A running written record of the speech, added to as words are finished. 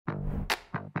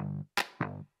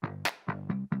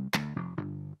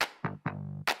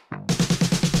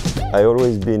I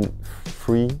always been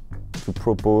free to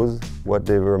propose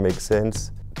whatever makes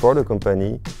sense for the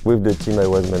company with the team I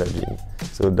was managing.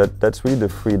 So that's really the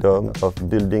freedom of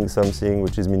building something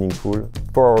which is meaningful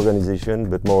for our organization,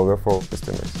 but moreover for our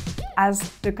customers. As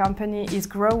the company is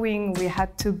growing, we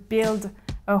had to build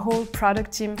a whole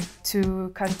product team to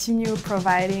continue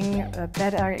providing a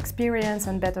better experience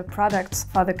and better products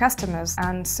for the customers.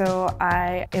 And so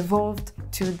I evolved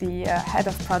to the head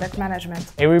of product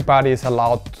management. Everybody is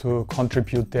allowed to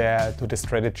contribute to the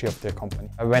strategy of their company.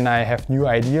 When I have new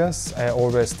ideas, I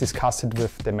always discuss it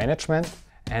with the management.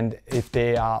 And if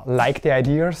they like the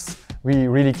ideas, we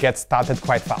really get started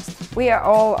quite fast. We are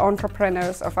all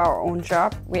entrepreneurs of our own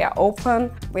job. We are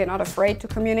open, we are not afraid to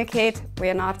communicate, we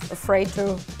are not afraid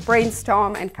to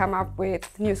brainstorm and come up with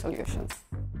new solutions.